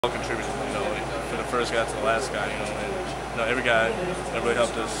All contributed, from the first guy to the last guy, and every guy that really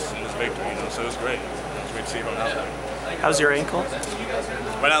helped us in this victory, so it was great. It was great to see everyone out there. How's your ankle?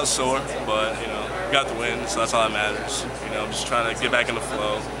 Right now it's sore, but got the win, so that's all that matters. I'm just trying to get back in the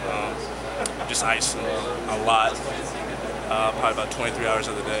flow. Just icing a lot, probably about 23 hours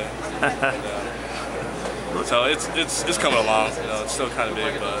of the day. And, so it's coming along. It's still kind of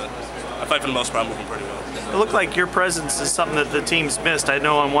big, but I fight for the most part. I'm moving pretty well. It looked like your presence is something that the team's missed. I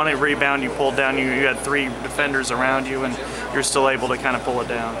know on one rebound you pulled down, you had 3 defenders around you, and you're still able to kind of pull it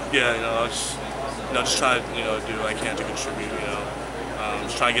down. Yeah, I was just trying to do what I can to contribute.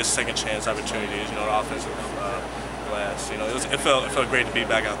 Just trying to get second chance opportunities. The offensive glass. It felt great to be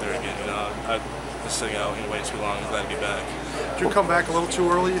back out there again. I was sitting out way too long. I'm glad to be back. Did you come back a little too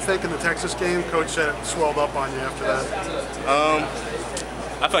early, you think, in the Texas game? Coach said it swelled up on you after that.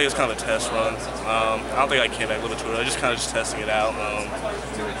 I felt like it was kind of a test run. I don't think I came back a little bit too early. Just kind of testing it out.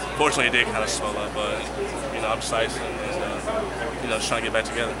 Fortunately, it did kind of swell up, but I'm just icing and just trying to get back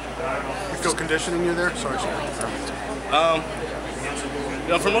together. You feel conditioning you there? Sorry. For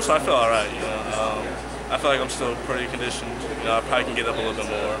the most part, I feel all right. I feel like I'm still pretty conditioned. I probably can get up a little bit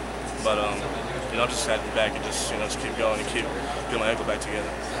more, but I'm just happy to be back and just keep going and keep getting my ankle back together.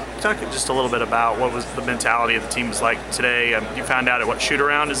 Talk just a little bit about what was the mentality of the team was like today. You found out at what shoot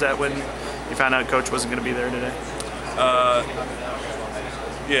around? Is that when you found out Coach wasn't going to be there today?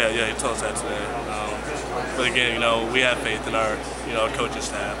 Yeah, he told us that today. But again, we have faith in our coaching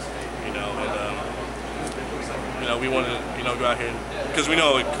staff, and we wanted to go out here because we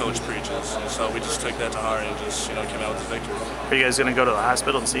know what Coach preaches, and so we just took that to heart and just came out with the victory. Are you guys going to go to the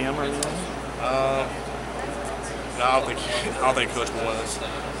hospital and see him or anything? No, I don't think Coach would want us to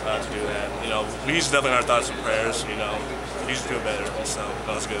do that. He's definitely in our thoughts and prayers. He should feel better, so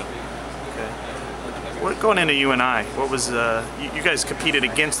that's good. Okay. Going into UNI, what was you guys competed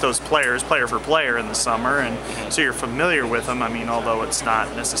against those players, player for player, in the summer, and so you're familiar with them. I mean, although it's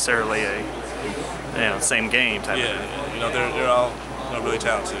not necessarily a same game type. Yeah, they're all really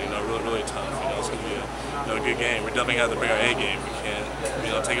talented. Really tough. It's going to be a good game. We're definitely going to have to bring our A game. We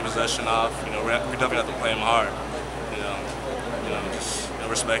can't take a possession off. We definitely have to play them hard. Just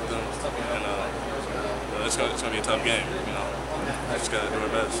respect them, and it's going to be a tough game. Just got to do our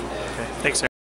best. Okay. Thanks, sir.